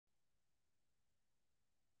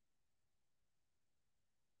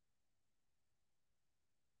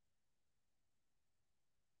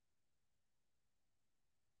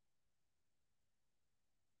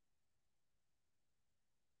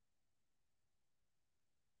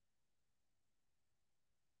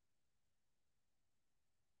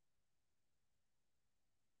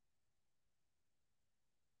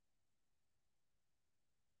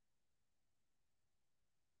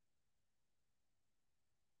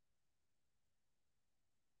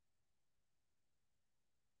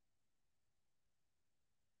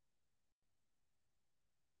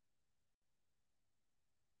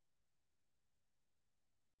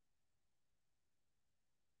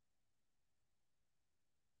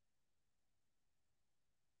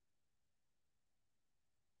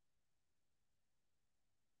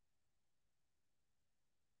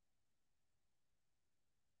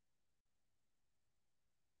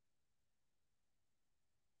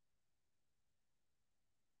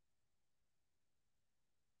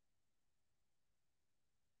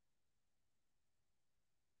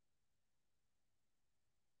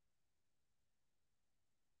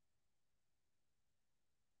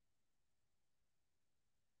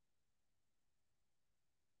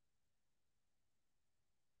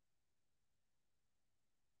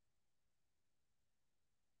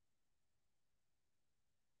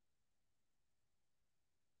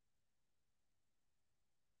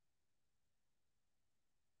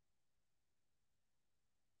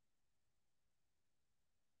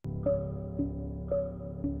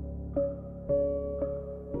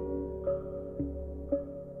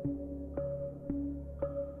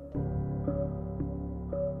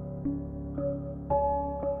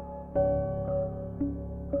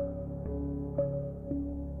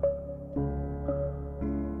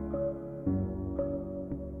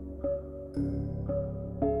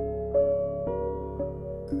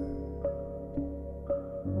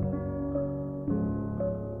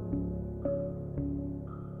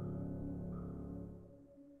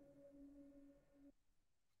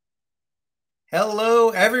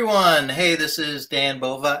Hello, everyone. Hey, this is Dan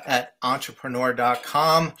Bova at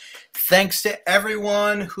entrepreneur.com. Thanks to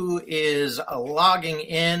everyone who is logging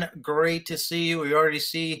in. Great to see you. We already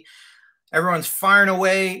see everyone's firing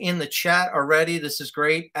away in the chat already. This is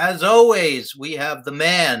great. As always, we have the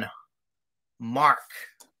man, Marc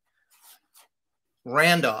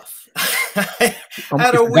Randolph. I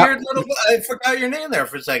had a weird little, I forgot your name there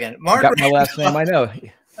for a second. Marc got my last name, I know.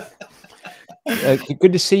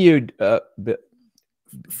 Good to see you,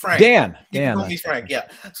 Frank. Dan. Call me Frank. Yeah.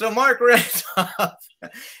 So Marc Randolph,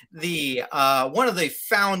 the one of the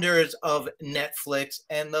founders of Netflix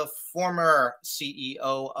and the former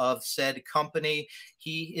CEO of said company.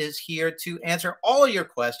 He is here to answer all your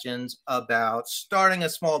questions about starting a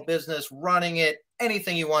small business, running it,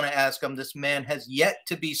 anything you want to ask him. This man has yet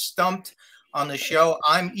to be stumped on the show.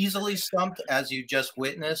 I'm easily stumped, as you just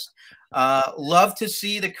witnessed. Love to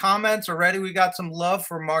see the comments already. We got some love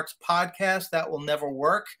for Marc's podcast. That will never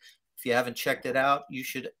work. If you haven't checked it out, you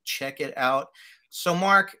should check it out. So,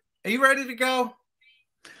 Marc, are you ready to go?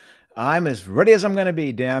 I'm as ready as I'm going to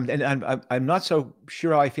be, Dan. And I'm not so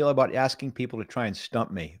sure how I feel about asking people to try and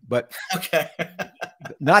stump me, but okay,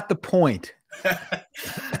 not the point.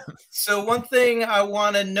 So one thing I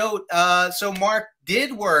want to note, so Marc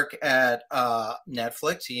did work at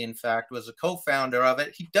Netflix. He, in fact, was a co-founder of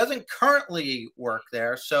it. He doesn't currently work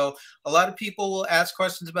there. So a lot of people will ask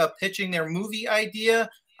questions about pitching their movie idea.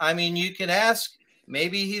 I mean, you can ask,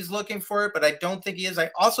 maybe he's looking for it, but I don't think he is. I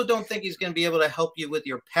also don't think he's going to be able to help you with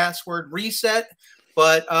your password reset.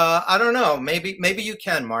 But I don't know. Maybe you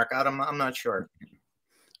can, Marc. I'm not sure.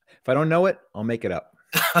 If I don't know it, I'll make it up.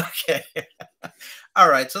 Okay. All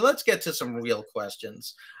right. So let's get to some real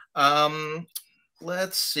questions.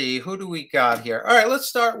 Let's see. Who do we got here? All right. Let's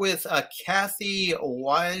start with Kathy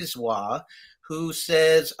Wisewa, who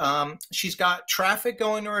says she's got traffic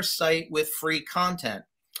going to her site with free content.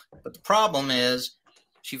 But the problem is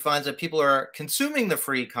she finds that people are consuming the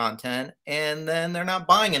free content and then they're not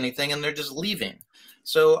buying anything and they're just leaving.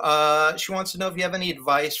 So she wants to know if you have any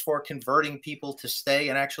advice for converting people to stay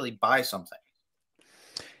and actually buy something.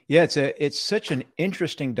 Yeah, it's such an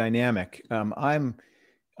interesting dynamic. I'm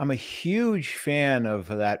a huge fan of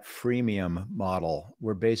that freemium model,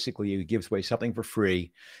 where basically you give away something for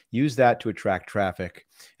free, use that to attract traffic,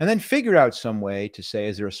 and then figure out some way to say,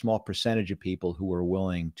 is there a small percentage of people who are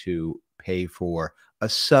willing to pay for a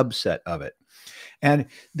subset of it? And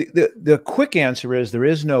the quick answer is there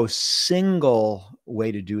is no single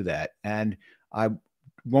way to do that. And I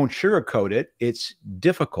won't sugarcoat it. It's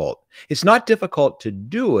difficult. It's not difficult to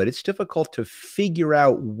do it. It's difficult to figure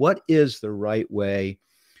out what is the right way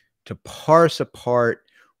to parse apart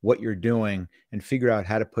what you're doing and figure out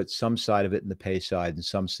how to put some side of it in the pay side and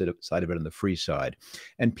some side of it in the free side.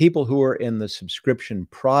 And people who are in the subscription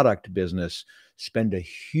product business spend a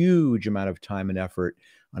huge amount of time and effort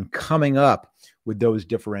on coming up with those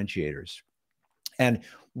differentiators. And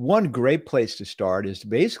one great place to start is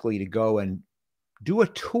basically to go and do a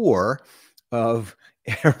tour of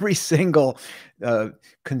every single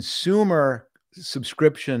consumer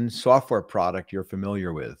subscription software product you're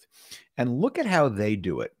familiar with and look at how they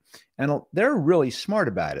do it. And they're really smart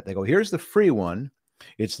about it. They go, here's the free one.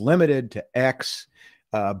 It's limited to X,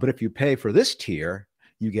 but if you pay for this tier,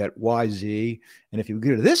 you get Y, Z. And if you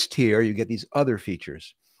go to this tier, you get these other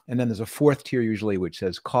features. And then there's a fourth tier usually, which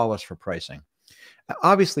says, call us for pricing.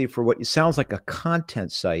 Obviously, for what sounds like a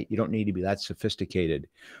content site, you don't need to be that sophisticated.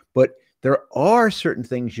 But there are certain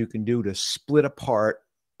things you can do to split apart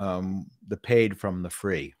the paid from the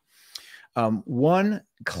free. One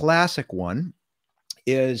classic one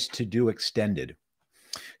is to do extended.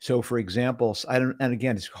 So, for example, and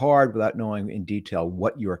again, it's hard without knowing in detail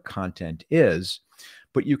what your content is,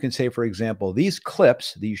 but you can say, for example, these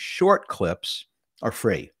clips, these short clips are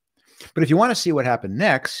free. But if you want to see what happened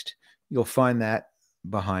next, you'll find that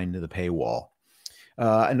behind the paywall.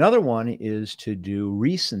 Another one is to do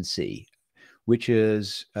recency, which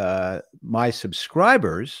is my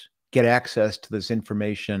subscribers get access to this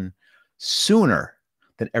information sooner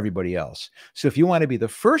than everybody else. So if you want to be the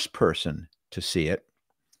first person to see it,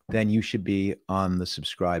 then you should be on the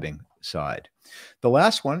subscribing side. The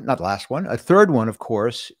last one, not the last one, a third one, of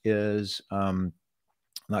course, is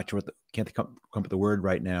not sure can't come up with the word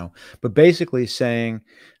right now, but basically saying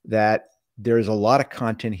that there's a lot of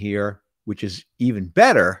content here, which is even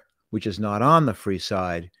better, which is not on the free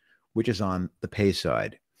side, which is on the pay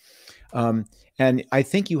side. And I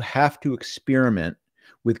think you have to experiment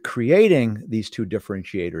with creating these two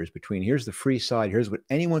differentiators between here's the free side, here's what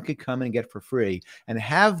anyone could come in and get for free, and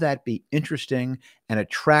have that be interesting and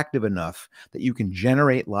attractive enough that you can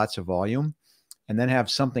generate lots of volume and then have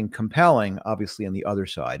something compelling, obviously, on the other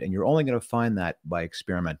side. And you're only going to find that by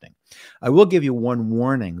experimenting. I will give you one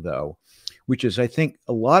warning, though, which is I think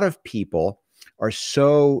a lot of people are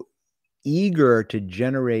so eager to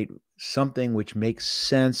generate something which makes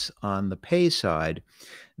sense on the pay side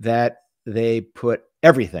that they put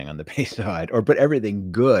everything on the pay side or put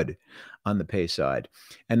everything good on the pay side.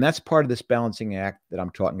 And that's part of this balancing act that I'm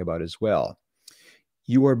talking about as well.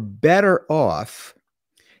 You are better off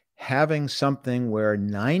having something where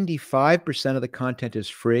 95% of the content is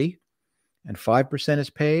free and 5% is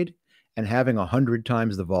paid and having 100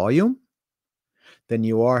 times the volume than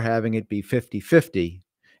you are having it be 50-50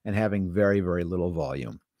 and having very, very little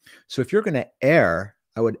volume. So if you're going to err,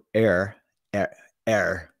 I would err.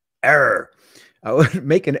 I would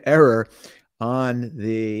make an error on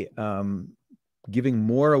the giving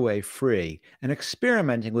more away free and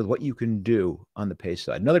experimenting with what you can do on the pay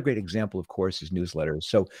side. Another great example, of course, is newsletters.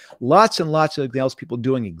 So lots and lots of examples, people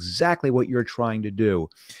doing exactly what you're trying to do.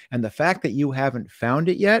 And the fact that you haven't found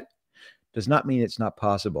it yet does not mean it's not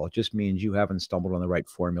possible. It just means you haven't stumbled on the right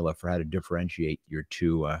formula for how to differentiate your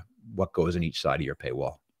two, what goes in each side of your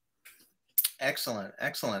paywall. Excellent.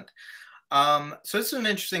 Excellent. So this is an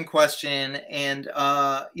interesting question, and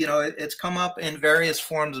it's come up in various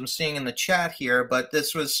forms I'm seeing in the chat here, but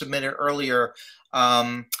this was submitted earlier.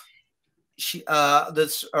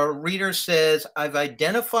 This reader says, I've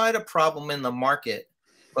identified a problem in the market,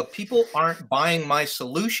 but people aren't buying my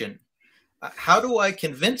solution. How do I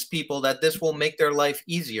convince people that this will make their life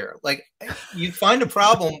easier? Like, you find a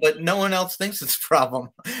problem, but no one else thinks it's a problem,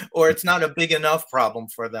 or it's not a big enough problem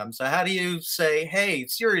for them. So how do you say, hey,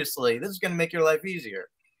 seriously, this is going to make your life easier?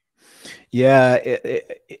 Yeah,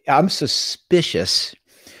 I'm suspicious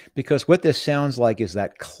because what this sounds like is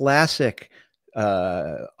that classic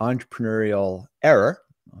entrepreneurial error.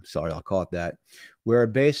 I'm sorry, I'll call it that, where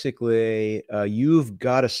basically you've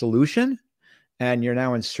got a solution and you're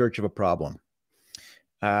now in search of a problem.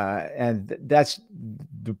 And that's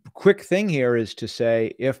the quick thing here is to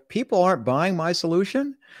say, if people aren't buying my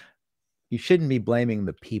solution, you shouldn't be blaming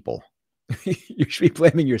the people. You should be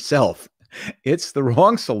blaming yourself. It's the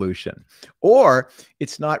wrong solution, or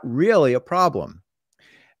it's not really a problem.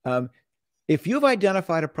 If you've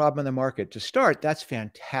identified a problem in the market to start, that's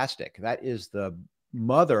fantastic. That is the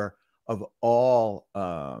mother of all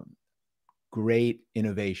great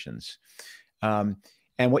innovations.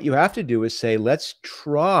 And what you have to do is say, let's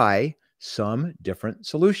try some different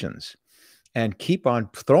solutions and keep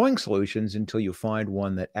on throwing solutions until you find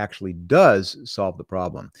one that actually does solve the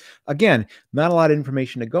problem. Again, not a lot of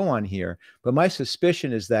information to go on here, but my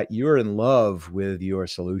suspicion is that you're in love with your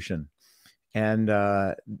solution. And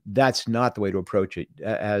that's not the way to approach it.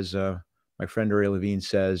 As my friend Uri Levine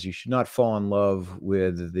says, you should not fall in love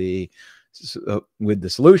with the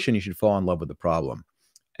solution. You should fall in love with the problem.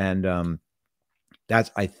 And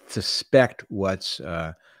that's, I suspect, what's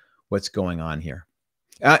going on here.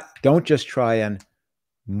 Don't just try and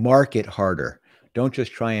market harder. Don't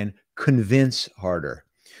just try and convince harder.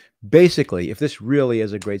 Basically, if this really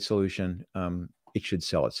is a great solution, it should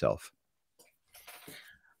sell itself.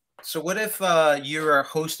 So what if you are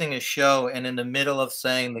hosting a show and in the middle of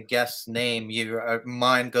saying the guest's name, your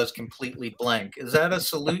mind goes completely blank? Is that a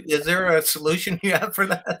solution? Is there a solution you have for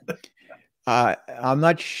that? I'm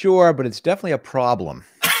not sure, but it's definitely a problem.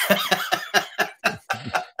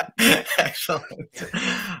 Excellent.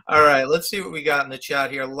 All right, let's see what we got in the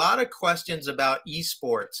chat here. A lot of questions about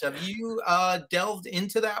esports. Have you delved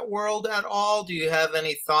into that world at all? Do you have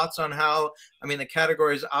any thoughts on how, I mean, the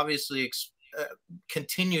category is obviously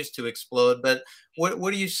continues to explode, but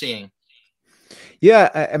what are you seeing?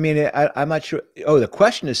 Yeah, I mean, I'm not sure. Oh, the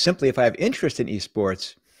question is simply if I have interest in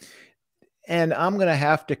esports. And I'm going to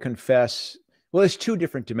have to confess, well, there's two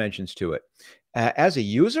different dimensions to it. As a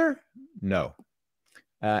user, no.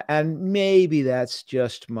 And maybe that's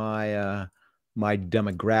just my my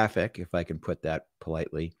demographic, if I can put that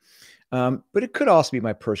politely. But it could also be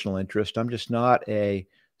my personal interest. I'm just not a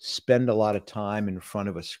spend a lot of time in front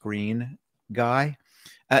of a screen guy.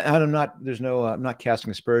 And I'm not, I'm not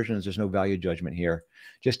casting aspersions. There's no value judgment here.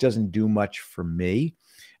 Just doesn't do much for me.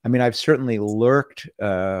 I mean, I've certainly lurked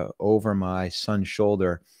over my son's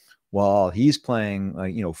shoulder while he's playing,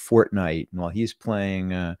 Fortnite, and while he's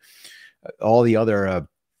playing all the other,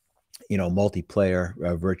 multiplayer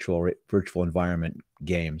virtual environment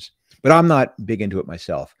games. But I'm not big into it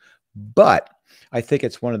myself. But I think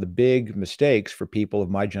it's one of the big mistakes for people of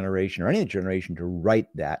my generation or any generation to write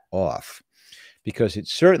that off, because it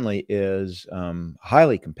certainly is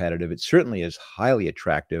highly competitive. It certainly is highly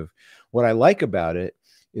attractive. What I like about it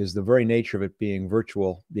is the very nature of it being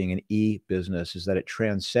virtual, being an e-business, is that it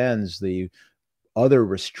transcends the other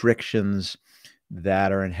restrictions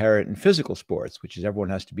that are inherent in physical sports, which is everyone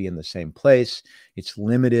has to be in the same place. It's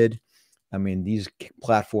limited. I mean, these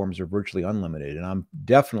platforms are virtually unlimited, and I'm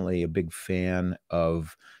definitely a big fan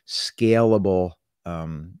of scalable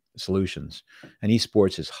solutions. And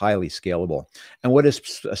esports is highly scalable. And what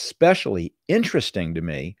is especially interesting to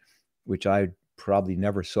me, which I probably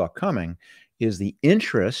never saw coming, is the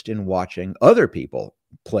interest in watching other people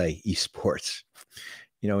play esports.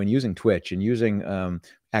 You know, and using Twitch and using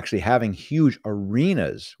actually having huge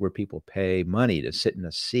arenas where people pay money to sit in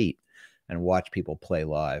a seat and watch people play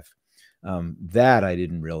live. That I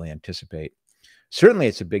didn't really anticipate. Certainly,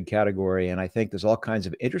 it's a big category, and I think there's all kinds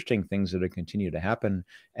of interesting things that are continue to happen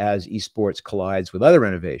as esports collides with other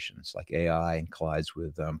innovations like AI and collides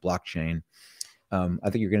with blockchain. I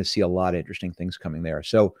think you're going to see a lot of interesting things coming there.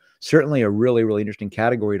 So certainly a really, really interesting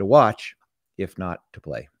category to watch, if not to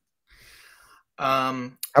play.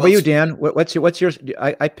 How about you, Dan? What's yours?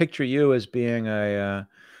 I picture you as being a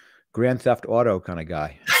Grand Theft Auto kind of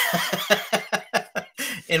guy.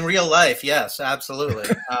 In real life, yes, absolutely.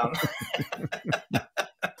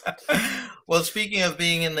 Well, speaking of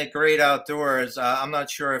being in the great outdoors, I'm not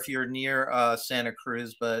sure if you're near Santa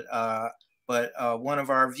Cruz, but one of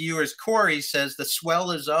our viewers, Corey, says the swell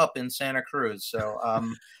is up in Santa Cruz. So,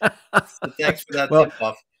 so thanks for that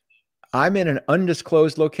tip-off. I'm in an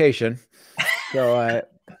undisclosed location, so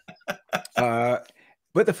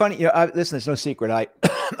but the funny, listen, it's no secret.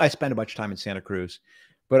 I spend a bunch of time in Santa Cruz,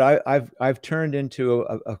 but I've turned into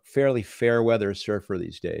a fairly fair weather surfer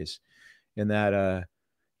these days, in that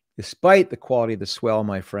despite the quality of the swell,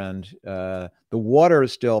 my friend, the water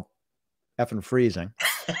is still effing freezing,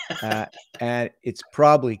 and it's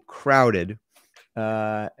probably crowded.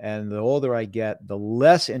 And the older I get, the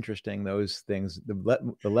less interesting those things,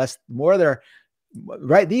 the more they're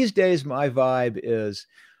right. These days, my vibe is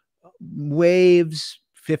waves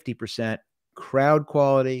 50%, crowd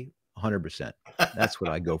quality 100%. That's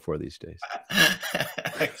what I go for these days.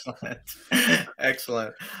 Excellent.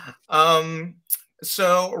 Excellent.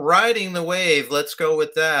 So riding the wave, let's go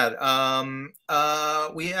with that.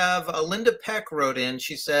 We have Linda Peck wrote in.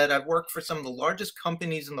 She said, I've worked for some of the largest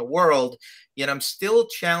companies in the world, yet I'm still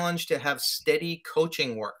challenged to have steady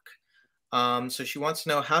coaching work. So she wants to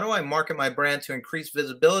know, how do I market my brand to increase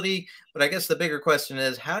visibility? But I guess the bigger question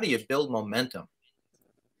is, how do you build momentum?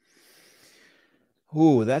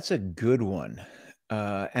 Ooh, that's a good one.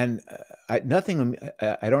 And I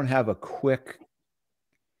don't have a quick.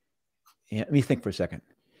 Let me think for a second.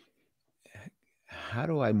 How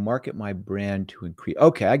do I market my brand to increase?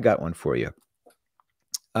 Okay, I got one for you.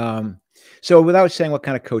 So without saying what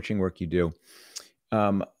kind of coaching work you do,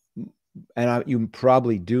 and you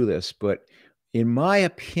probably do this, but in my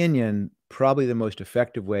opinion, probably the most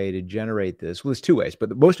effective way to generate this, well, there's two ways, but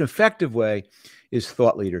the most effective way is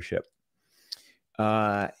thought leadership.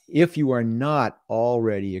 If you are not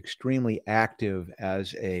already extremely active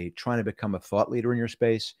as trying to become a thought leader in your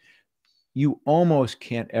space, you almost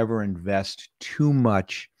can't ever invest too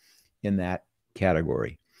much in that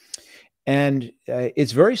category. And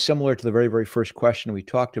it's very similar to the very, very first question we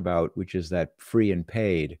talked about, which is that free and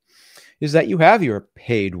paid, is that you have your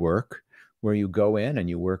paid work where you go in and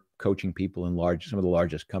you work coaching people in some of the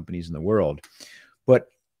largest companies in the world. But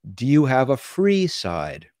do you have a free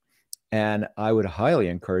side? And I would highly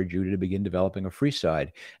encourage you to begin developing a free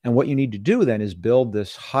side. And what you need to do then is build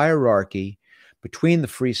this hierarchy between the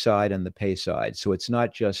free side and the pay side. So it's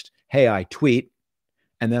not just, hey, I tweet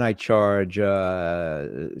and then I charge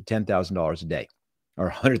 $10,000 a day or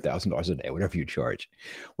 $100,000 a day, whatever you charge.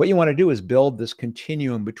 What you want to do is build this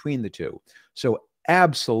continuum between the two. So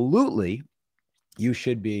absolutely, you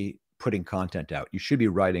should be putting content out. You should be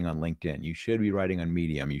writing on LinkedIn. You should be writing on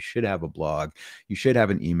Medium. You should have a blog. You should have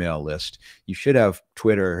an email list. You should have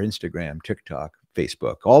Twitter, Instagram, TikTok,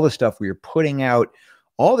 Facebook, all the stuff where you're putting out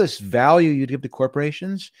all this value you give to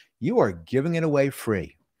corporations. You are giving it away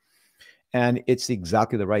free. And it's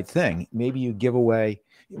exactly the right thing. Maybe you give away,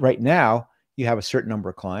 right now, you have a certain number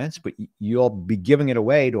of clients, but you'll be giving it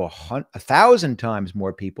away to 1,000 times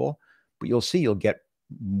more people, but you'll see you'll get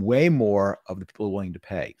way more of the people willing to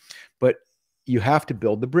pay. But you have to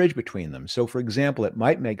build the bridge between them. So for example, it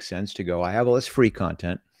might make sense to go, I have all this free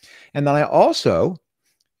content, and then I also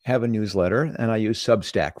have a newsletter and I use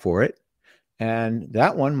Substack for it. And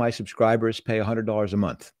that one, my subscribers pay $100 a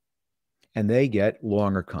month and they get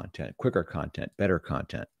longer content, quicker content, better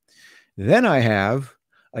content. Then I have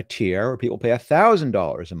a tier where people pay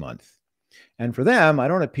 $1,000 a month. And for them, I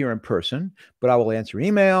don't appear in person, but I will answer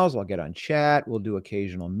emails. I'll get on chat. We'll do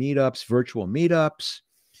occasional meetups, virtual meetups.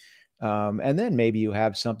 And then maybe you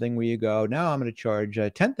have something where you go, now I'm going to charge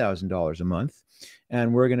 $10,000 a month,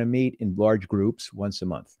 and we're going to meet in large groups once a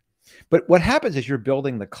month. But what happens is you're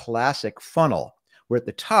building the classic funnel, where at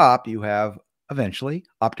the top you have eventually,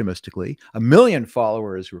 optimistically, 1 million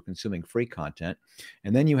followers who are consuming free content.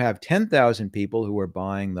 And then you have 10,000 people who are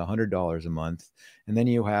buying the $100 a month. And then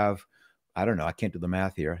you have, I don't know, I can't do the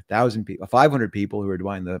math here, 1,000 people, 500 people who are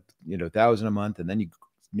buying the, 1,000 a month. And then you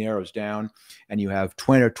narrows down and you have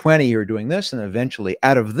 20 or 20 who are doing this. And eventually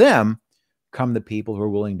out of them come the people who are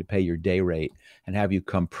willing to pay your day rate and have you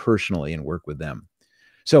come personally and work with them.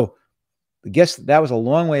 So I guess that was a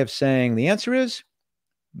long way of saying the answer is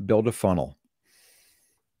build a funnel.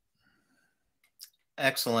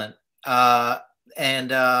 Excellent. Well,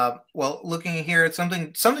 looking here at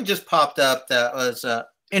something just popped up that was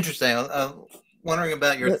interesting. Wondering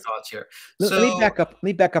about your thoughts here. Let me back up. Let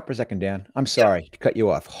me back up for a second, Dan. I'm sorry to cut you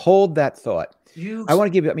off. Hold that thought. I want to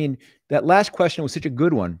give you, I mean, that last question was such a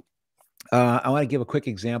good one. I want to give a quick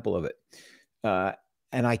example of it.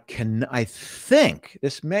 And I think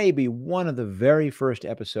this may be one of the very first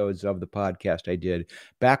episodes of the podcast I did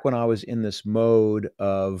back when I was in this mode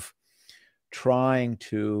of trying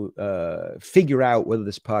to figure out whether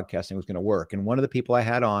this podcasting was going to work. And one of the people I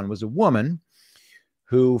had on was a woman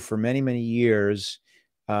who for many, many years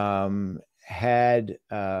had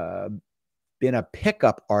been a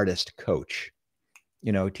pickup artist coach,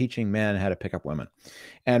 teaching men how to pick up women.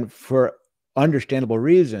 And for understandable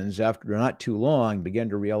reasons, after not too long, began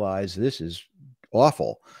to realize this is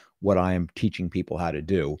awful, what I am teaching people how to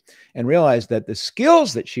do, and realized that the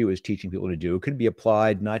skills that she was teaching people to do could be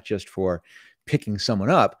applied not just for picking someone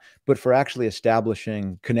up, but for actually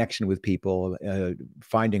establishing connection with people,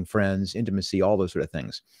 finding friends, intimacy, all those sort of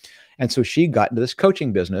things. And so she got into this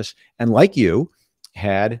coaching business, and like you,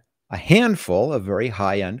 had a handful of very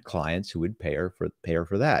high-end clients who would pay her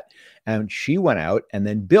for that. And she went out and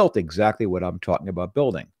then built exactly what I'm talking about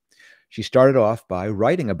building. She started off by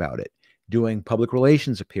writing about it, doing public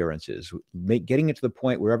relations appearances, getting it to the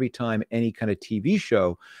point where every time any kind of TV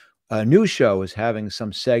show, a news show was having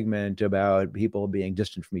some segment about people being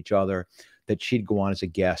distant from each other, that she'd go on as a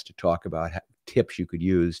guest to talk about tips you could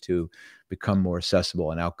use to become more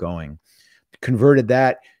accessible and outgoing. Converted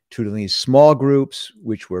that to these small groups,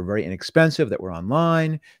 which were very inexpensive, that were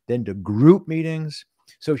online, then to group meetings.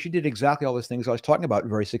 So she did exactly all those things I was talking about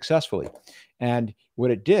very successfully. And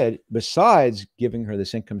what it did, besides giving her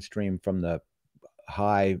this income stream from the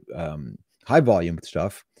high volume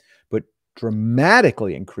stuff, but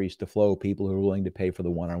dramatically increased the flow of people who are willing to pay for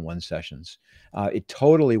the one-on-one sessions. It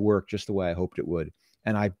totally worked just the way I hoped it would.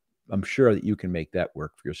 And I'm sure that you can make that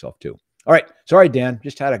work for yourself too. All right. Sorry, Dan,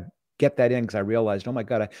 just had to get that in because I realized, oh my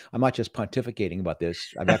God, I'm not just pontificating about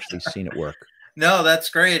this. I've actually seen it work. No, that's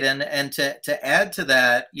great. And to add to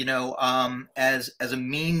that, as a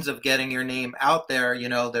means of getting your name out there,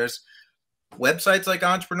 there's websites like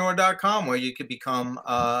entrepreneur.com where you could become,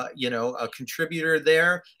 a contributor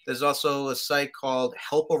there. There's also a site called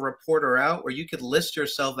Help a Reporter Out where you could list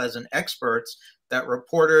yourself as an expert, that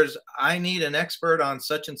reporters, I need an expert on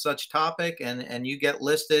such and such topic, and you get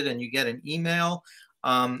listed and you get an email.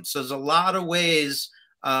 So there's a lot of ways,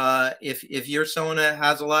 if you're someone that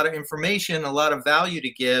has a lot of information, a lot of value to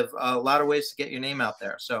give, a lot of ways to get your name out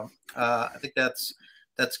there. So I think that's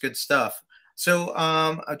good stuff. So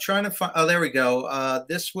I'm trying to find, there we go.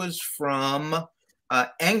 This was from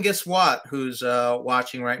Angus Watt, who's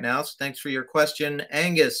watching right now. So thanks for your question,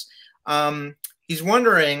 Angus. He's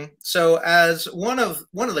wondering, so as one of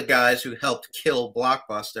the guys who helped kill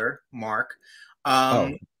Blockbuster, Marc. Oh,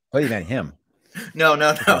 you meant him. No.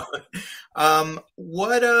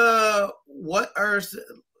 What are,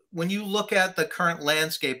 when you look at the current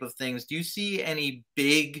landscape of things, do you see any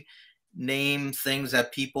big name things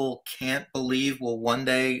that people can't believe will one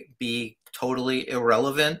day be totally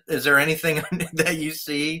irrelevant? Is there anything that you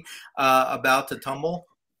see about to tumble?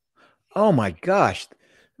 Oh my gosh,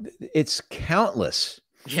 it's countless.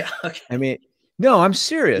 Yeah. Okay. I mean, no, I'm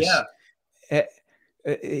serious. Yeah.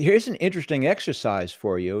 Here's an interesting exercise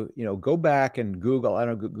for you. Go back and Google,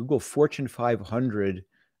 Google Fortune 500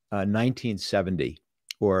 1970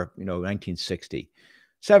 or 1960.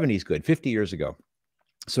 70 is good, 50 years ago.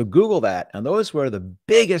 So Google that, and those were the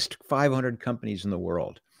biggest 500 companies in the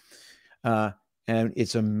world. And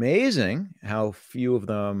it's amazing how few of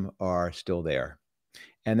them are still there.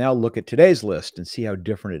 And now look at today's list and see how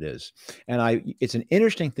different it is. And it's an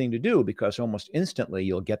interesting thing to do because almost instantly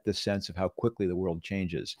you'll get this sense of how quickly the world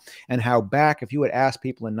changes and how back, if you had asked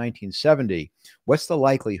people in 1970, what's the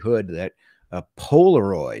likelihood that a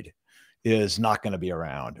Polaroid is not going to be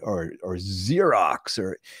around or Xerox,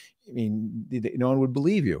 or, no one would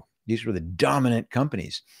believe you. These were the dominant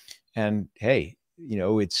companies. And hey, you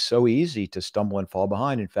know, it's so easy to stumble and fall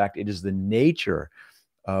behind. In fact, it is the nature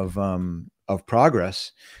of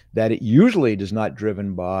progress that it usually is not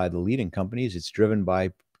driven by the leading companies. It's driven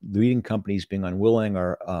by leading companies being unwilling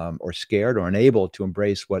or scared or unable to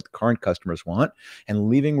embrace what current customers want, and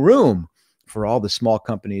leaving room for all the small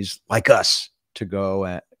companies like us to go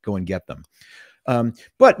and get them.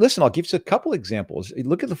 But listen, I'll give you a couple examples.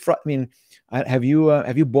 Look at the front. I mean, have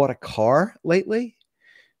you bought a car lately?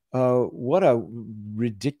 What a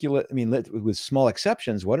ridiculous, I mean, with small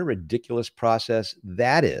exceptions, what a ridiculous process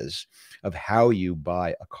that is of how you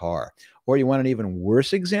buy a car. Or you want an even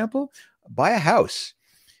worse example? Buy a house.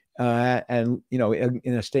 And, you know, in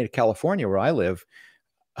the state of California where I live,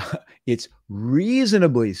 it's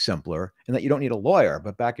reasonably simpler in that you don't need a lawyer.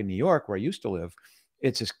 But back in New York, where I used to live,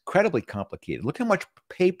 it's incredibly complicated. Look how much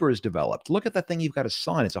paper is developed. Look at the thing you've got to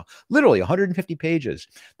sign. It's literally 150 pages.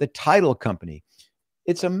 The title company,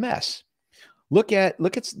 it's a mess. Look at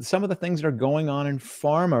some of the things that are going on in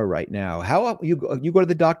pharma right now. How you go to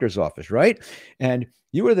the doctor's office, right? And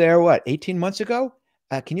you were there, what, 18 months ago?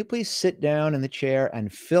 Can you please sit down in the chair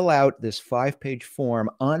and fill out this 5-page form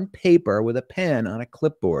on paper with a pen on a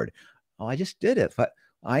clipboard? Oh, I just did it. But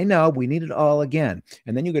I know we need it all again.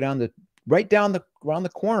 And then you go down around the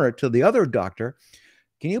corner to the other doctor.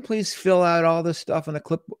 Can you please fill out all this stuff on a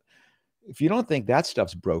clipboard? If you don't think that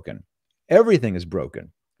stuff's broken, everything is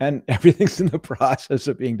broken, and everything's in the process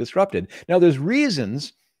of being disrupted. Now, there's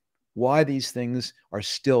reasons why these things are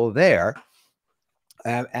still there.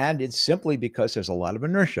 And it's simply because there's a lot of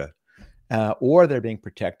inertia, or they're being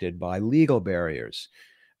protected by legal barriers.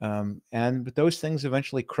 But those things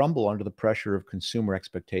eventually crumble under the pressure of consumer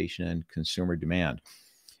expectation and consumer demand.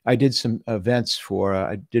 I did some events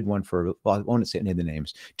I did one for, well, I won't say any of the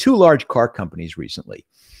names, 2 large car companies recently.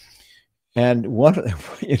 And one of them,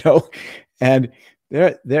 you know, and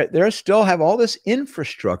they still have all this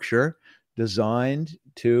infrastructure designed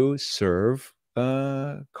to serve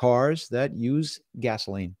cars that use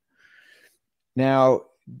gasoline. Now,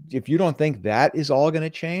 if you don't think that is all going to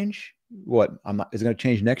change, what, is it going to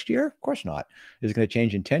change next year? Of course not. Is it going to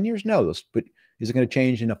change in 10 years? No. But is it going to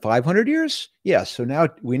change in 500 years? Yes. So now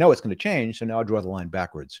we know it's going to change. So now I'll draw the line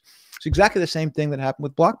backwards. It's exactly the same thing that happened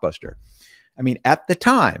with Blockbuster. I mean, at the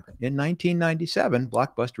time, in 1997,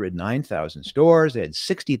 Blockbuster had 9,000 stores. They had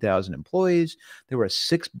 60,000 employees. They were a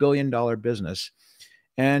 $6 billion business.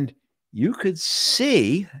 And you could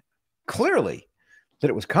see clearly that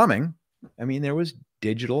it was coming. I mean, there was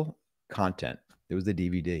digital content. There was the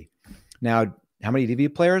DVD. Now, how many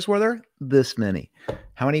DVD players were there? This many.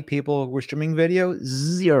 How many people were streaming video?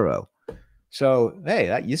 0. So,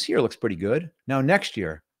 hey, this year looks pretty good. Now, next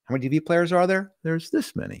year, how many DVD players are there? There's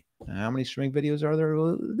this many. How many streaming videos are there?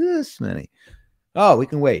 Well, this many. Oh, we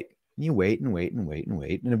can wait. And you wait and wait and wait and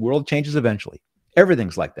wait. And the world changes eventually.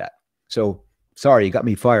 Everything's like that. So, sorry, you got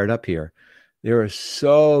me fired up here. There are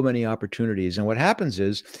so many opportunities. And what happens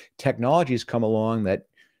is technologies come along that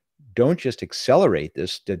don't just accelerate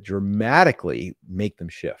this, that dramatically make them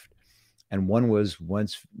shift. And one was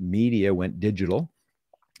once media went digital.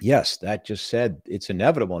 Yes, that just said it's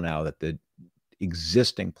inevitable now that the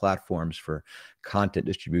existing platforms for content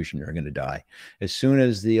distribution are going to die. As soon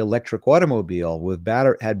as the electric automobile with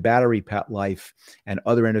had battery life and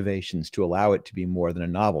other innovations to allow it to be more than a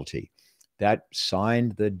novelty, that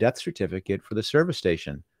signed the death certificate for the service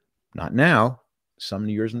station. Not now, some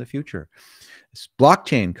years in the future. This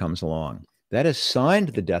blockchain comes along. That has signed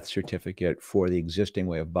the death certificate for the existing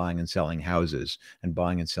way of buying and selling houses and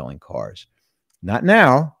buying and selling cars. Not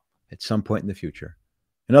now, at some point in the future.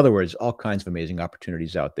 In other words, all kinds of amazing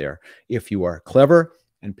opportunities out there if you are clever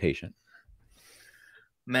and patient.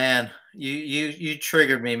 Man, you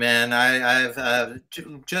triggered me, man. I've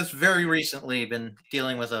just very recently been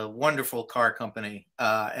dealing with a wonderful car company,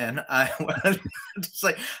 and I just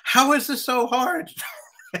like, how is this so hard?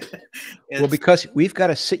 Well, because we've got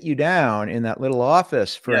to sit you down in that little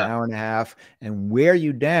office for an hour and a half and wear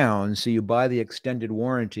you down so you buy the extended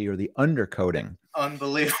warranty or the undercoating.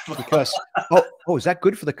 Unbelievable. Because oh, is that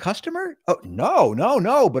good for the customer? Oh,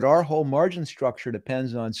 no. But our whole margin structure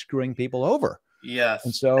depends on screwing people over. Yes.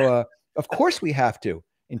 And so, of course, we have to.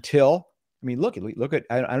 Until, I mean, look at.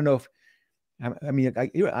 I don't know if. I mean, I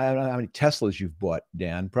don't know how many Teslas you've bought,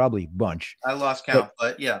 Dan. Probably a bunch. I lost count,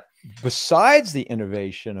 but yeah. Besides the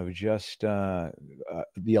innovation of just the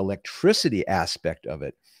electricity aspect of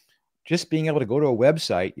it, just being able to go to a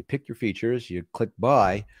website, you pick your features, you click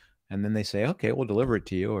buy, and then they say, okay, we'll deliver it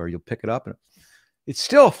to you, or you'll pick it up. And it's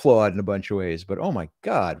still flawed in a bunch of ways, but oh my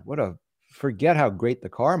God, forget how great the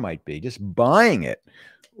car might be. Just buying it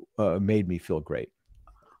made me feel great.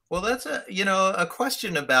 Well, that's a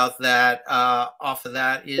question about that. Off of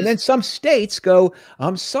that And is, then some states go,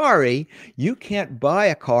 I'm sorry, you can't buy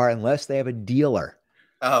a car unless they have a dealer.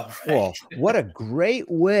 oh, Well, what a great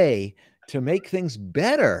way to make things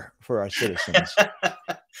better for our citizens.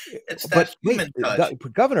 right. It's that But wait, human touch.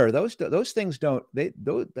 Governor, those things don't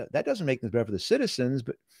that doesn't make things better for the citizens.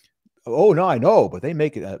 But oh no, I know, but they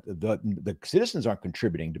make it. The citizens aren't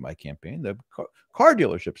contributing to my campaign. The car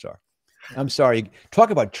dealerships are. I'm sorry.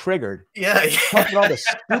 Talk about triggered. Yeah, Talk about all yeah. the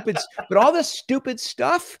stupid, but all the stupid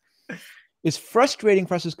stuff is frustrating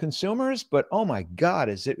for us as consumers. But oh my God,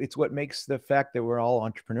 it's what makes the fact that we're all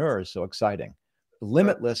entrepreneurs so exciting.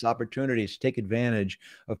 Limitless opportunities to take advantage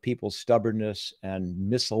of people's stubbornness and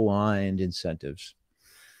misaligned incentives.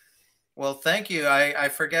 Well, thank you. I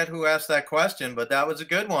forget who asked that question, but that was a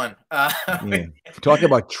good one. Yeah. Talk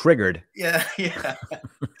about triggered. Yeah, yeah.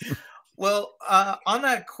 Well, on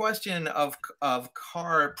that question of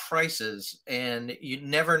car prices and you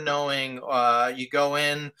never knowing, you go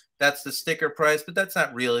in, that's the sticker price, but that's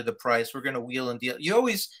not really the price. We're going to wheel and deal.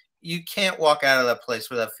 You can't walk out of that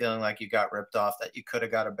place without feeling like you got ripped off, that you could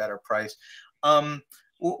have got a better price. Um,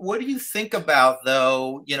 what do you think about,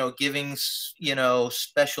 though, giving,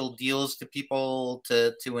 special deals to people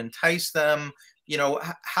to entice them?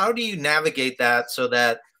 How do you navigate that so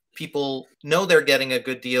that people know they're getting a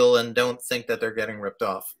good deal and don't think that they're getting ripped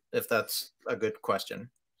off, if that's a good question?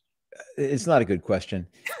 It's not a good question.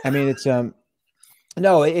 I mean, it's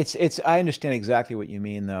no, it's I understand exactly what you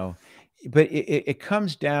mean though, but it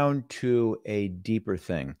comes down to a deeper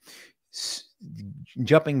thing. S-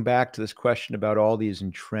 Jumping back to this question about all these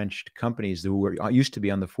entrenched companies that were used to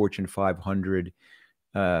be on the Fortune 500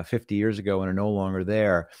 50 years ago and are no longer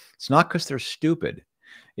there. It's not because they're stupid.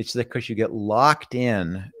 It's because you get locked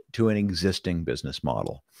in to an existing business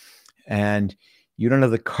model. And you don't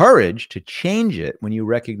have the courage to change it when you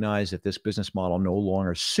recognize that this business model no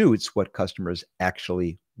longer suits what customers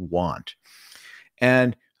actually want.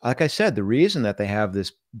 And like I said, the reason that they have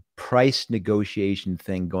this price negotiation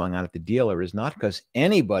thing going on at the dealer is not because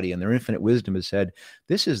anybody in their infinite wisdom has said,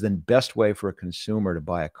 this is the best way for a consumer to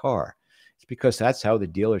buy a car. It's because that's how the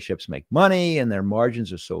dealerships make money and their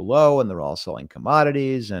margins are so low and they're all selling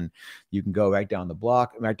commodities. And you can go right down the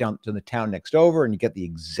block, right down to the town next over and you get the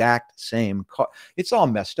exact same car. It's all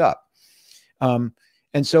messed up. And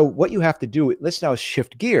so what you have to do, let's now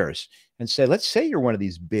shift gears and say, let's say you're one of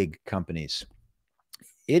these big companies.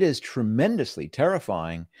 It is tremendously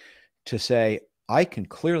terrifying to say, I can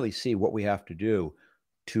clearly see what we have to do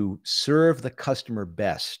to serve the customer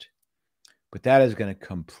best. But that is going to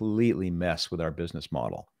completely mess with our business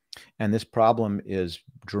model. And this problem is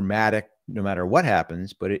dramatic no matter what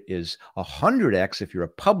happens, but it is 100x if you're a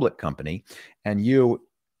public company and you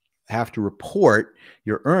have to report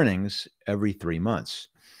your earnings every 3 months.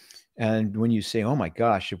 And when you say, oh my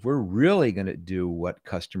gosh, if we're really going to do what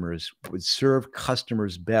customers would serve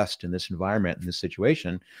customers best in this environment, in this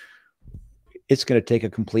situation, it's going to take a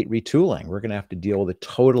complete retooling. We're going to have to deal with a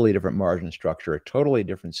totally different margin structure, a totally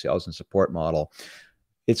different sales and support model.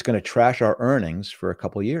 It's going to trash our earnings for a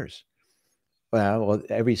couple of years. Well,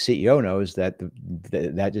 every CEO knows that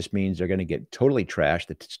that just means they're going to get totally trashed.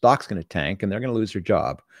 The stock's going to tank and they're going to lose their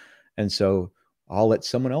job. And so I'll let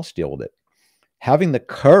someone else deal with it. Having the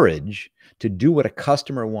courage to do what a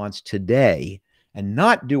customer wants today and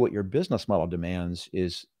not do what your business model demands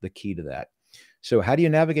is the key to that. So how do you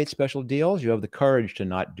navigate special deals? You have the courage to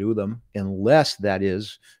not do them unless that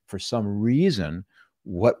is, for some reason,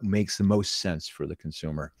 what makes the most sense for the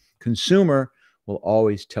consumer. Consumer will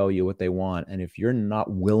always tell you what they want. And if you're not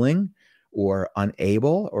willing or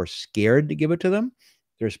unable or scared to give it to them,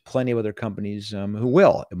 there's plenty of other companies who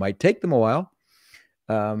will. It might take them a while,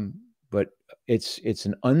 but it's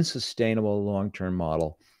an unsustainable long-term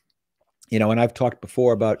model. And I've talked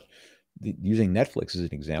before about using Netflix as an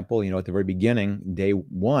example. At the very beginning, day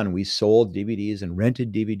one, we sold DVDs and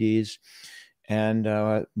rented DVDs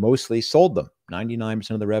and mostly sold them,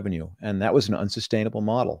 99% of the revenue. And that was an unsustainable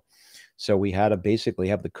model. So we had to basically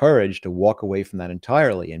have the courage to walk away from that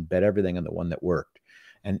entirely and bet everything on the one that worked.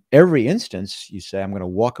 And every instance, you say, I'm going to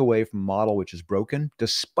walk away from a model which is broken,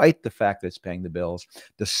 despite the fact that it's paying the bills,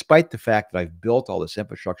 despite the fact that I've built all this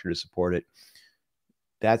infrastructure to support it.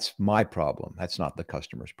 That's my problem. That's not the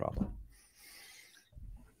customer's problem.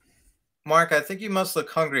 Mark, I think you must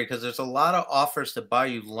look hungry because there's a lot of offers to buy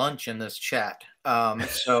you lunch in this chat. I'm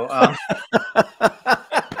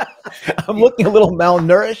looking a little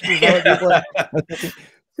malnourished. Is that what people are thinking?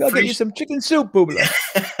 I'll get Free you some chicken soup, Boobla.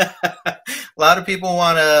 lot of people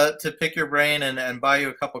want to pick your brain and buy you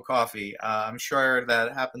a cup of coffee. I'm sure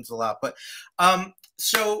that happens a lot. But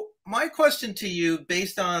so my question to you,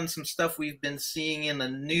 based on some stuff we've been seeing in the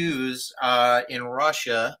news in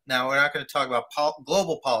Russia. Now, we're not going to talk about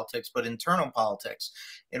global politics, but internal politics.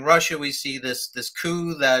 In Russia, we see this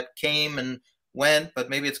coup that came and went, but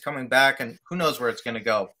maybe it's coming back, and who knows where it's going to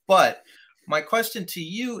go. But my question to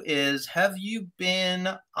you is, have you been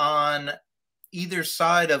on either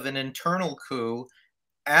side of an internal coup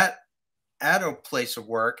at a place of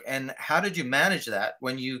work, and how did you manage that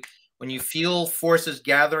when you feel forces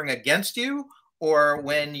gathering against you, or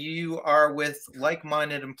when you are with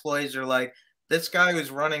like-minded employees who are like, this guy who's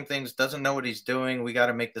running things doesn't know what he's doing, we got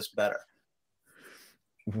to make this better?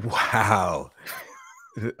 Wow.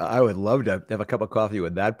 I would love to have a cup of coffee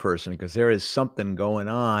with that person, because there is something going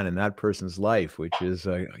on in that person's life, which is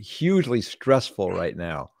hugely stressful right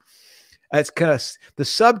now. It's kind of the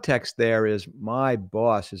subtext there is my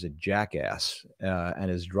boss is a jackass and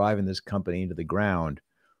is driving this company into the ground.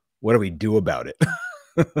 What do we do about it?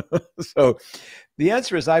 So the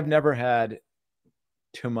answer is I've never had,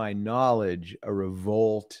 to my knowledge, a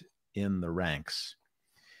revolt in the ranks.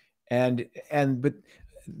 But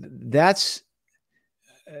that's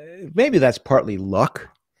maybe that's partly luck.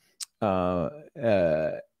 And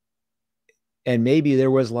maybe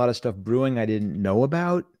there was a lot of stuff brewing I didn't know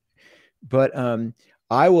about. But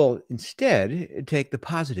I will instead take the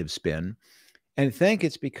positive spin and think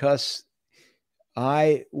it's because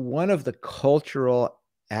one of the cultural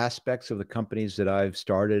aspects of the companies that I've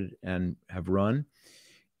started and have run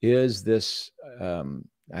is this,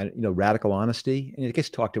 radical honesty. And it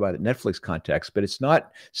gets talked about in Netflix context, but it's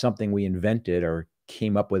not something we invented or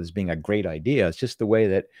came up with as being a great idea. It's just the way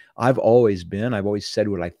that I've always been. I've always said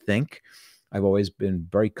what I think. I've always been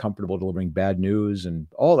very comfortable delivering bad news and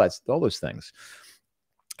all those things.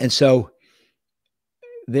 And so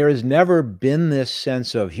there has never been this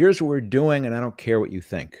sense of, here's what we're doing, and I don't care what you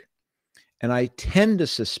think. And I tend to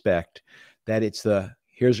suspect that it's the,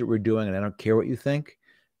 here's what we're doing, and I don't care what you think,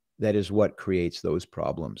 that is what creates those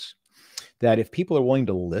problems. That if people are willing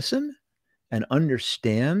to listen and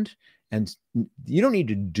understand, and you don't need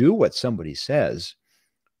to do what somebody says,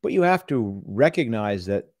 but you have to recognize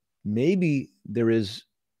that maybe there is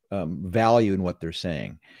value in what they're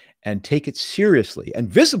saying, and take it seriously, and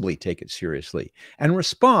visibly take it seriously, and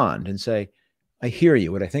respond and say, I hear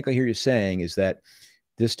you. What I think I hear you saying is that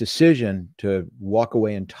this decision to walk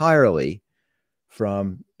away entirely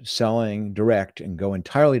from selling direct and go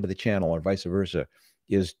entirely to the channel, or vice versa,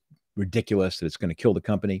 is ridiculous, that it's going to kill the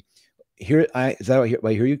company. Is that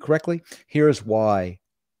I hear you correctly? Here's why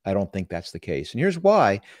I don't think that's the case. And here's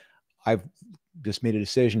why I've just made a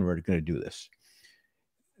decision, we're going to do this.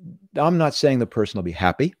 I'm not saying the person will be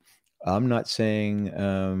happy. I'm not saying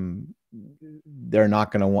they're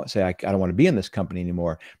not going to say, I don't want to be in this company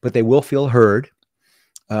anymore, but they will feel heard.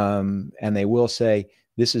 And they will say,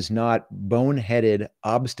 this is not boneheaded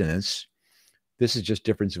obstinance. This is just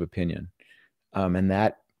difference of opinion. And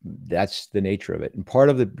that's the nature of it. And part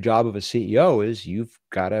of the job of a CEO is you've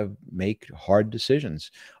got to make hard decisions.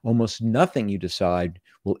 Almost nothing you decide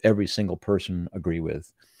will every single person agree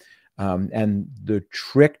with. And the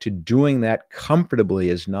trick to doing that comfortably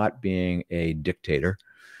is not being a dictator,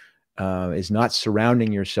 is not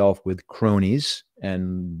surrounding yourself with cronies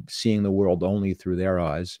and seeing the world only through their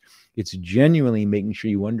eyes. It's genuinely making sure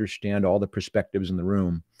you understand all the perspectives in the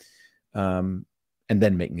room, and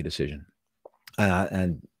then making a decision.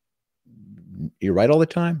 And you're right all the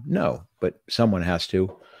time? No, but someone has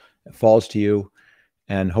to. It falls to you,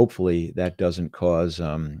 and hopefully that doesn't cause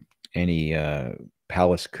any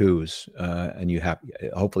palace coups, and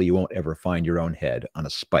hopefully you won't ever find your own head on a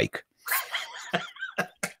spike.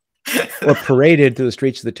 Or paraded through the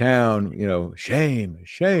streets of the town, shame,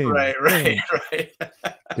 shame. Right.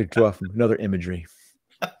 To draw from another imagery.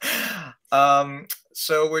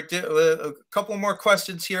 So we're a couple more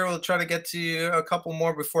questions here. We'll try to get to a couple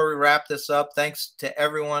more before we wrap this up. Thanks to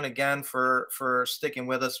everyone again for sticking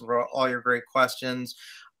with us for all your great questions.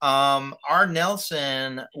 R.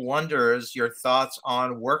 Nelson wonders your thoughts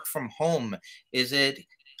on work from home. Is it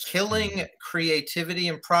killing creativity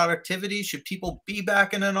and productivity? Should people be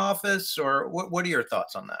back in an office, or what are your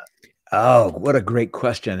thoughts on that? Oh, what a great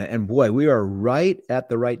question. And boy, we are right at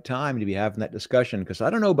the right time to be having that discussion, because I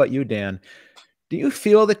don't know about you, Dan. Do you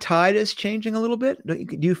feel the tide is changing a little bit? Do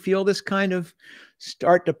you feel this kind of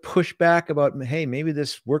start to push back about, hey, maybe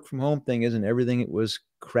this work from home thing isn't everything it was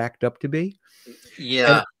cracked up to be?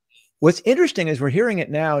 Yeah. And what's interesting is we're hearing it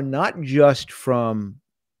now, not just from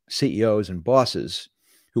CEOs and bosses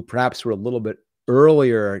who perhaps were a little bit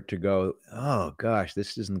earlier to go, oh gosh,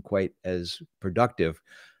 this isn't quite as productive.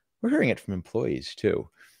 We're hearing it from employees too,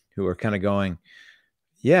 who are kind of going,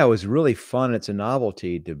 yeah, it was really fun. It's a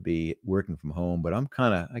novelty to be working from home, but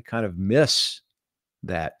I kind of miss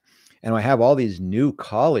that. And I have all these new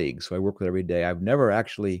colleagues who I work with every day. I've never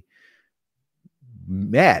actually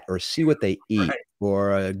met or see what they eat Right.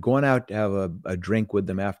 or going out to have a drink with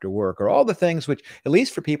them after work or all the things which, at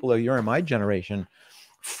least for people who are in my generation,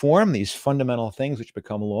 form these fundamental things which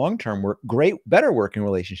become long-term work, great, better working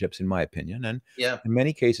relationships, in my opinion, and Yeah. in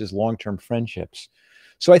many cases, long-term friendships.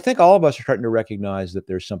 So I think all of us are starting to recognize that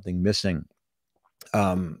there's something missing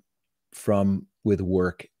from with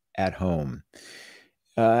work at home.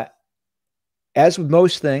 Uh, as with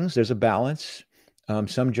most things, there's a balance.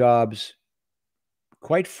 Some jobs,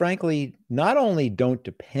 quite frankly, not only don't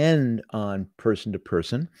depend on person to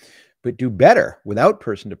person, but do better without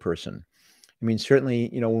person to person. I mean, certainly,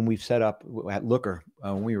 when we've set up at Looker,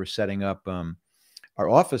 when we were setting up our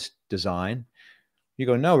office design, you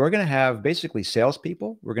go, no, we're going to have basically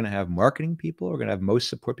salespeople. We're going to have marketing people. We're going to have most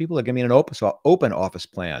support people. They're going to be in an open office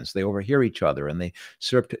plans. They overhear each other and they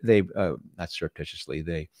not surreptitiously,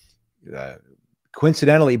 they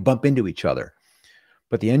coincidentally bump into each other.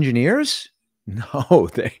 But the engineers, no,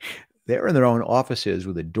 they're in their own offices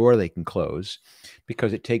with a door they can close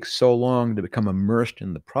because it takes so long to become immersed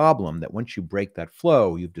in the problem that once you break that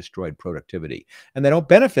flow, you've destroyed productivity. And they don't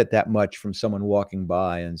benefit that much from someone walking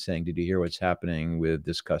by and saying, did you hear what's happening with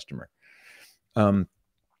this customer?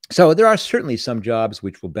 So there are certainly some jobs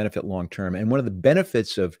which will benefit long term. And one of the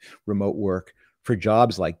benefits of remote work for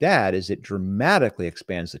jobs like that is it dramatically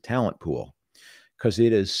expands the talent pool, because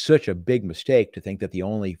it is such a big mistake to think that the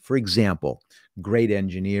only, for example, great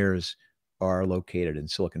engineers are located in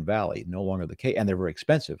Silicon Valley. No longer the case, and they're very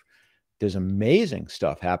expensive. There's amazing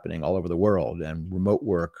stuff happening all over the world, and remote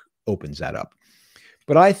work opens that up.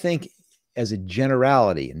 But I think, as a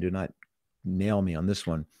generality, and do not nail me on this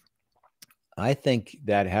one, I think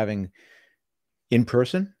that having in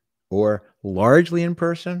person or largely in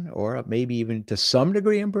person, or maybe even to some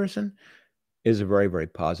degree in person, is a very, very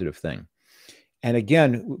positive thing. And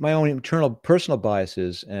again, my own internal personal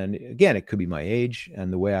biases, and again, it could be my age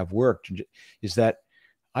and the way I've worked, is that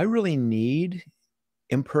I really need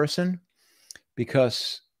in person,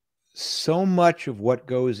 because so much of what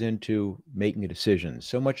goes into making a decision,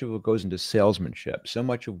 so much of what goes into salesmanship, so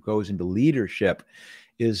much of what goes into leadership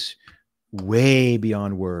is way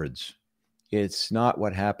beyond words. It's not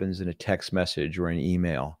what happens in a text message or an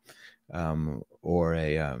email or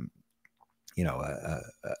a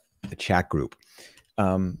chat group.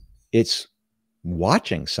 It's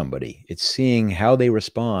watching somebody. It's seeing how they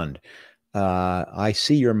respond. I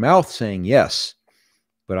see your mouth saying yes,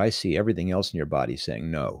 but I see everything else in your body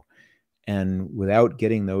saying no. And without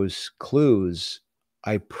getting those clues,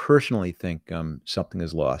 I personally think something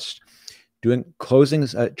is lost. Doing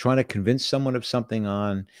closings, trying to convince someone of something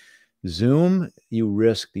on Zoom, you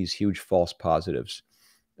risk these huge false positives.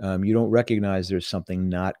 You don't recognize there's something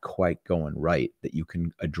not quite going right that you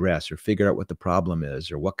can address or figure out what the problem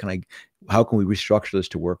is, or how can we restructure this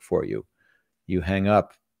to work for you? You hang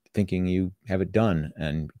up thinking you have it done,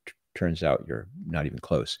 and turns out you're not even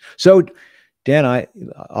close. So, Dan,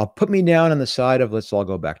 I'll put me down on the side of let's all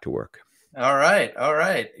go back to work. All right. All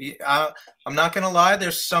right. I'm not going to lie.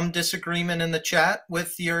 There's some disagreement in the chat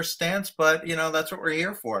with your stance, but that's what we're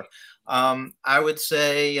here for. I would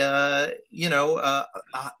say, the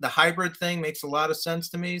hybrid thing makes a lot of sense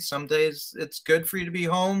to me. Some days it's good for you to be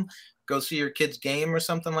home, go see your kid's game or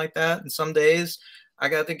something like that. And some days I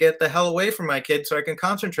got to get the hell away from my kid so I can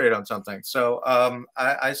concentrate on something. So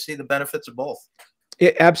I see the benefits of both.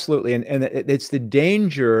 Absolutely. And it's the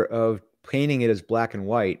danger of painting it as black and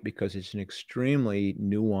white, because it's an extremely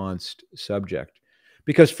nuanced subject.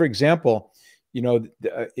 Because, for example,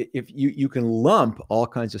 if you can lump all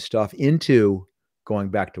kinds of stuff into going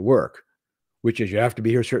back to work, which is you have to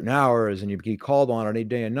be here certain hours and you be called on any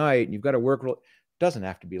day and night, and you've got to work. It doesn't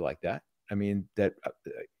have to be like that. I mean,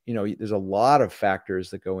 there's a lot of factors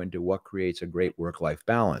that go into what creates a great work-life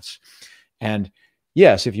balance. And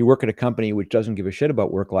yes, if you work at a company which doesn't give a shit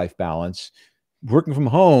about work-life balance, working from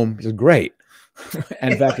home is great.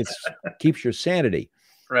 And in fact, it keeps your sanity.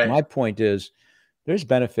 Right. My point is, there's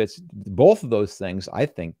benefits. Both of those things, I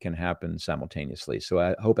think, can happen simultaneously. So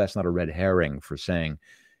I hope that's not a red herring for saying,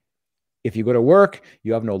 if you go to work,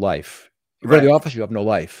 you have no life. You go to the office, you have no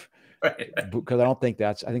life. Right. Because I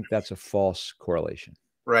think that's a false correlation.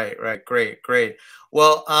 Right. Great.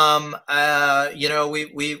 Well, we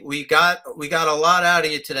got a lot out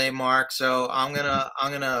of you today, Mark. So I'm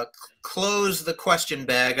gonna close the question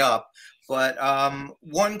bag up. But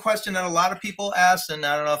one question that a lot of people ask, and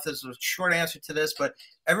I don't know if there's a short answer to this, but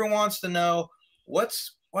everyone wants to know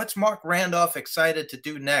what's Marc Randolph excited to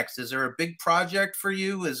do next? Is there a big project for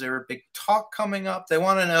you? Is there a big talk coming up? They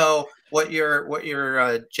want to know what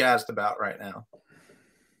you're jazzed about right now.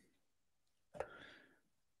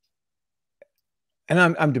 And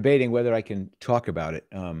I'm debating whether I can talk about it.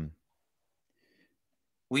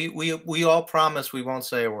 We all promise we won't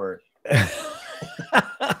say a word.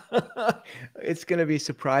 It's going to be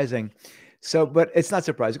surprising. So, but it's not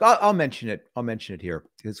surprising. I'll mention it. I'll mention it here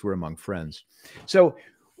because we're among friends. So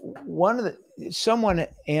someone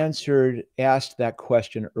asked that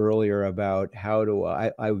question earlier about how do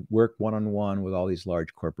I work one-on-one with all these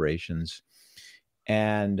large corporations,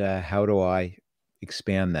 and how do I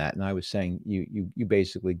expand that? And I was saying, you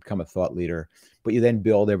basically become a thought leader, but you then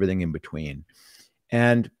build everything in between.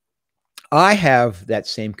 And I have that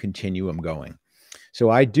same continuum going. So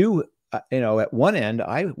I do, at one end,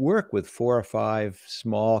 I work with 4 or 5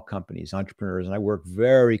 small companies, entrepreneurs, and I work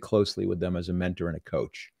very closely with them as a mentor and a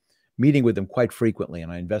coach, meeting with them quite frequently.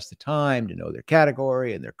 And I invest the time to know their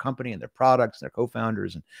category and their company and their products and their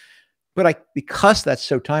co-founders. But because that's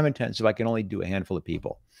so time intensive, I can only do a handful of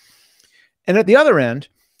people. And at the other end,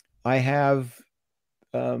 I have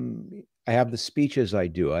the speeches I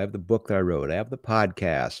do. I have the book that I wrote. I have the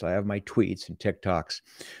podcast. I have my tweets and TikToks,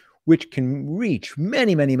 which can reach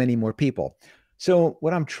many, many, many more people. So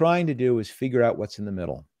what I'm trying to do is figure out what's in the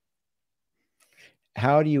middle.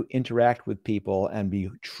 How do you interact with people and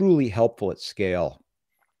be truly helpful at scale?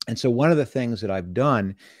 And so one of the things that I've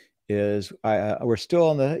done is we're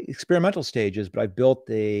still in the experimental stages, but I've built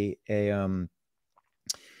a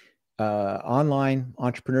online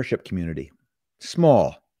entrepreneurship community,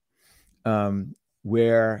 small,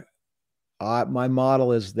 where my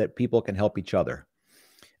model is that people can help each other.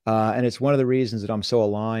 And it's one of the reasons that I'm so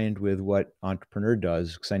aligned with what Entrepreneur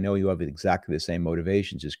does, because I know you have exactly the same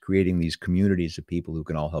motivations, is creating these communities of people who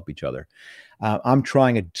can all help each other. I'm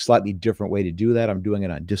trying a slightly different way to do that. I'm doing it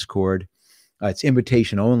on Discord. It's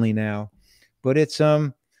invitation only now, but it's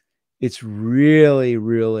really,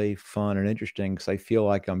 really fun and interesting because I feel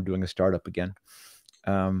like I'm doing a startup again.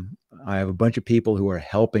 I have a bunch of people who are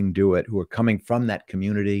helping do it, who are coming from that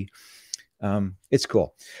community. It's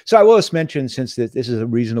cool. So I will just mention, since this is a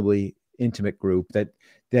reasonably intimate group, that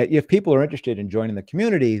if people are interested in joining the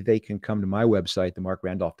community, they can come to my website,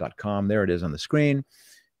 themarcrandolph.com. There it is on the screen.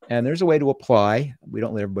 And there's a way to apply. We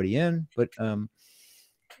don't let everybody in, but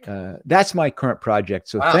that's my current project.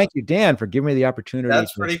 So wow. Thank you, Dan, for giving me the opportunity.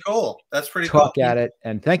 That's pretty cool. That's pretty cool. Talk at it.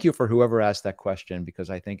 And thank you for whoever asked that question, because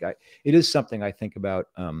I think it is something I think about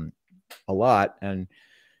a lot. And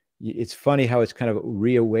it's funny how it's kind of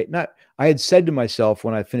I had said to myself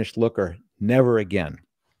when I finished Looker, never again.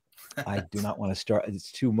 I do not want to start.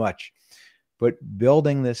 It's too much. But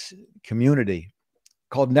building this community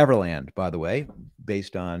called Neverland, by the way,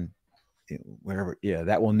 based on wherever,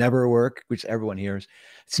 that will never work, which everyone hears.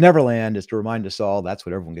 It's Neverland is to remind us all. That's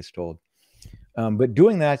what everyone gets told. But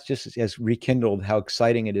doing that just has rekindled how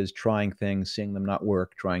exciting it is trying things, seeing them not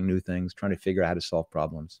work, trying new things, trying to figure out how to solve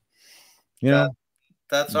problems.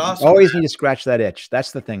 That's awesome. Always need to scratch that itch.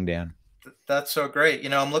 That's the thing, Dan. That's so great.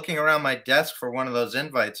 I'm looking around my desk for one of those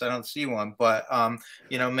invites. I don't see one, but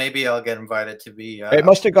maybe I'll get invited to be. It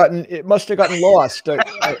must have gotten lost.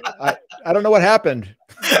 I don't know what happened.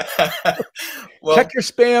 Well, check your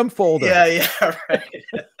spam folder. Yeah,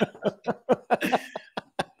 right.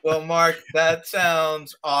 Well, Marc, that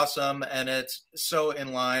sounds awesome, and it's so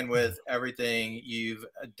in line with everything you've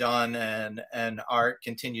done and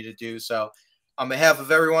continue to do. So, on behalf of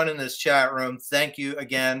everyone in this chat room, thank you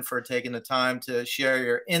again for taking the time to share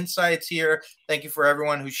your insights here. Thank you for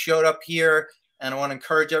everyone who showed up here. And I want to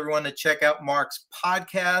encourage everyone to check out Marc's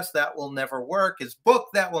podcast, That Will Never Work, his book,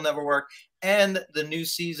 That Will Never Work, and the new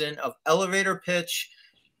season of Elevator Pitch.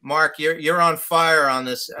 Marc, you're on fire on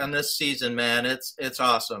this season, man. It's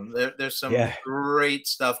awesome. There's some great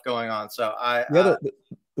stuff going on. So the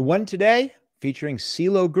one today featuring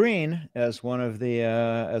CeeLo Green as one of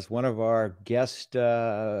our guest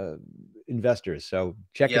investors. So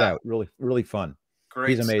check it out. Really, really fun. Great.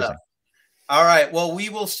 He's amazing. Stuff. All right. Well, we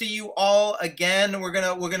will see you all again. We're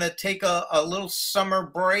gonna take a little summer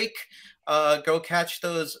break. Go catch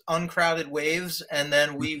those uncrowded waves, and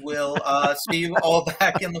then we will see you all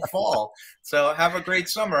back in the fall. So have a great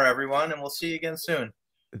summer, everyone, and we'll see you again soon.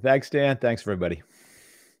 Thanks, Dan. Thanks, everybody.